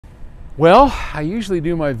Well, I usually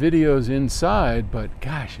do my videos inside, but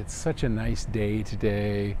gosh, it's such a nice day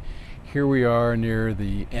today. Here we are near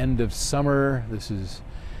the end of summer. This is,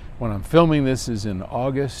 when I'm filming this is in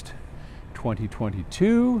August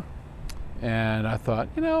 2022. And I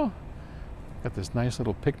thought, got this nice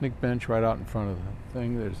little picnic bench right out in front of the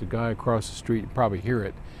thing. There's a guy across the street, you can probably hear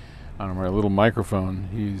it on my little microphone.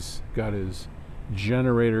 He's got his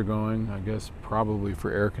generator going, I guess probably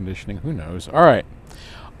for air conditioning, who knows. All right.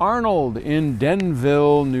 Arnold in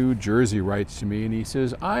Denville, New Jersey writes to me and he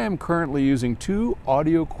says, I am currently using two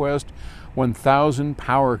AudioQuest 1000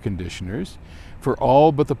 power conditioners for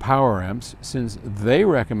all but the power amps, since they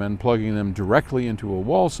recommend plugging them directly into a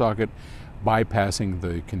wall socket, bypassing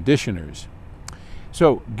the conditioners.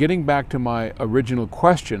 So getting back to my original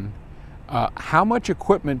question, how much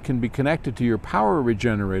equipment can be connected to your power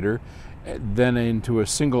regenerator then into a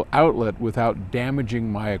single outlet without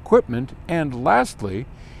damaging my equipment? And lastly,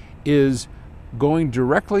 is going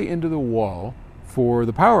directly into the wall for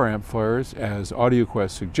the power amplifiers, as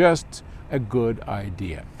AudioQuest suggests, a good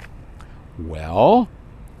idea? Well,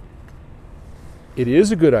 it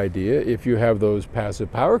is a good idea if you have those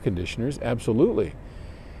passive power conditioners, absolutely.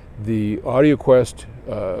 The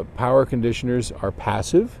AudioQuest power conditioners are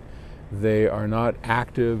passive. They are not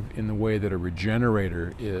active in the way that a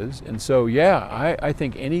regenerator is. And so, yeah, I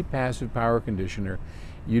think any passive power conditioner,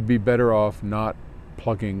 you'd be better off not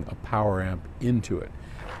plugging a power amp into it,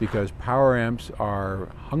 because power amps are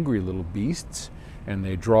hungry little beasts and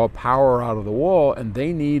they draw power out of the wall and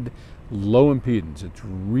they need low impedance. It's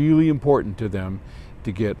really important to them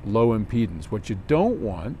to get low impedance. What you don't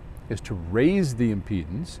want is to raise the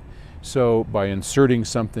impedance, so by inserting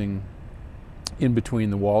something in between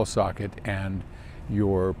the wall socket and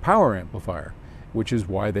your power amplifier, which is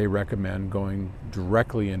why they recommend going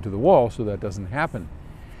directly into the wall so that doesn't happen.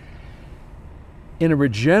 In a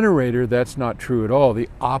regenerator, that's not true at all. The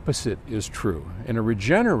opposite is true. In a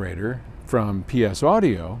regenerator from PS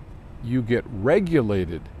Audio, you get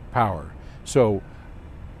regulated power. So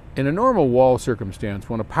in a normal wall circumstance,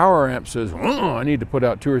 when a power amp says, I need to put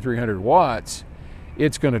out 200 or 300 watts,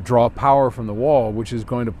 it's going to draw power from the wall, which is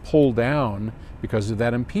going to pull down because of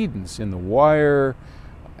that impedance in the wire,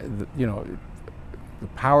 the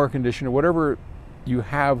power conditioner, whatever you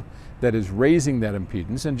have that is raising that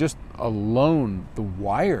impedance. And just alone the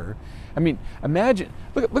wire, I mean, imagine,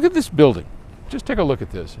 look at this building. Just take a look at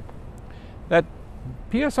this. That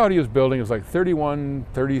PS Audio's building is like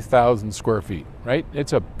 30,000 square feet, right?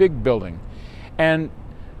 It's a big building. And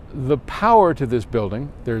the power to this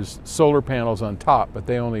building, there's solar panels on top, but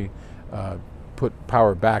they only put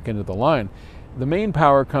power back into the line. The main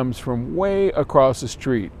power comes from way across the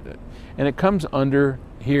street, and it comes under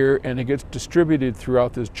here and it gets distributed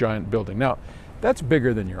throughout this giant building. Now, that's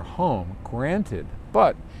bigger than your home, granted,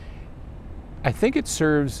 but I think it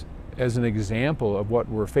serves as an example of what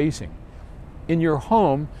we're facing. In your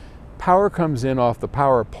home, power comes in off the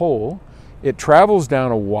power pole, it travels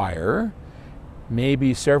down a wire,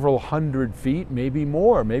 maybe several hundred feet, maybe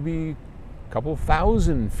more, maybe a couple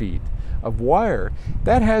thousand feet of wire.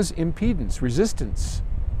 That has impedance, resistance,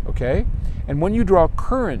 okay? And when you draw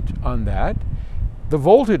current on that, the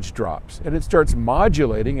voltage drops and it starts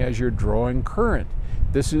modulating as you're drawing current.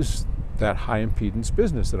 This is that high impedance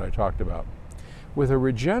business that I talked about. With a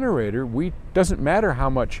regenerator, doesn't matter how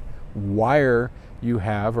much wire you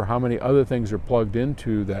have or how many other things are plugged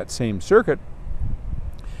into that same circuit.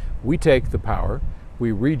 We take the power,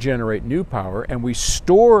 we regenerate new power, and we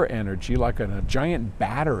store energy like in a giant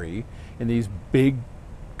battery in these big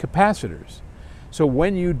capacitors. So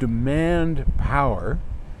when you demand power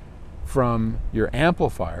from your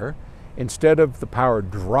amplifier, instead of the power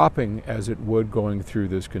dropping as it would going through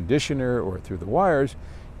this conditioner or through the wires,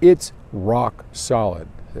 it's rock solid.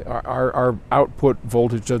 Our output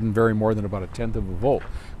voltage doesn't vary more than about 1/10 of a volt,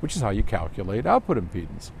 which is how you calculate output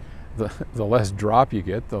impedance. The less drop you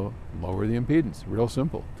get, the lower the impedance. Real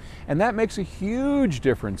simple. And that makes a huge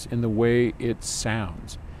difference in the way it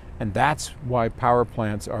sounds. And that's why power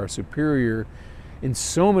plants are superior in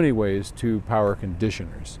so many ways to power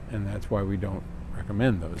conditioners. And that's why we don't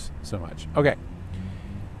recommend those so much. Okay.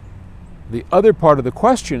 The other part of the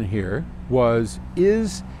question here was,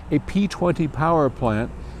 is a P20 power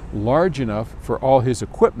plant large enough for all his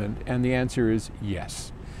equipment? And the answer is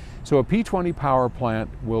yes. So a P20 power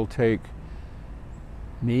plant will take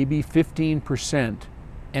maybe 15%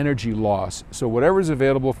 energy loss. So whatever's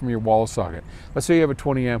available from your wall socket. Let's say you have a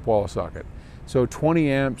 20 amp wall socket. So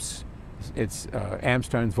 20 amps, it's amps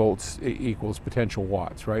times volts equals potential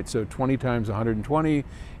watts, right? So 20 times 120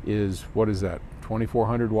 is, what is that?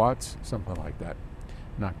 2,400 watts, something like that.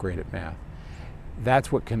 Not great at math.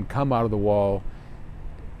 That's what can come out of the wall.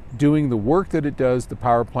 Doing the work that it does, the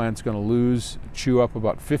power plant's going to chew up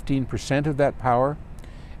about 15% of that power,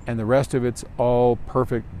 and the rest of it's all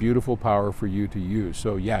perfect, beautiful power for you to use.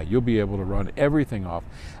 So yeah, you'll be able to run everything off.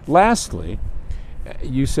 Lastly,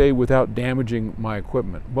 you say without damaging my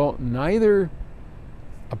equipment. Well, neither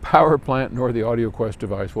a power plant nor the AudioQuest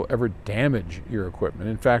device will ever damage your equipment.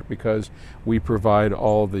 In fact, because we provide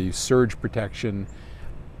all the surge protection,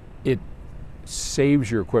 it saves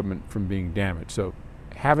your equipment from being damaged. So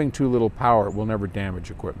having too little power will never damage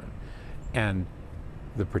equipment. And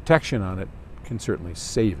the protection on it can certainly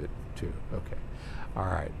save it too. Okay. All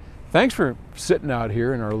right. Thanks for sitting out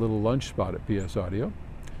here in our little lunch spot at PS Audio.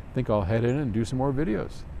 I think I'll head in and do some more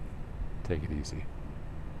videos. Take it easy.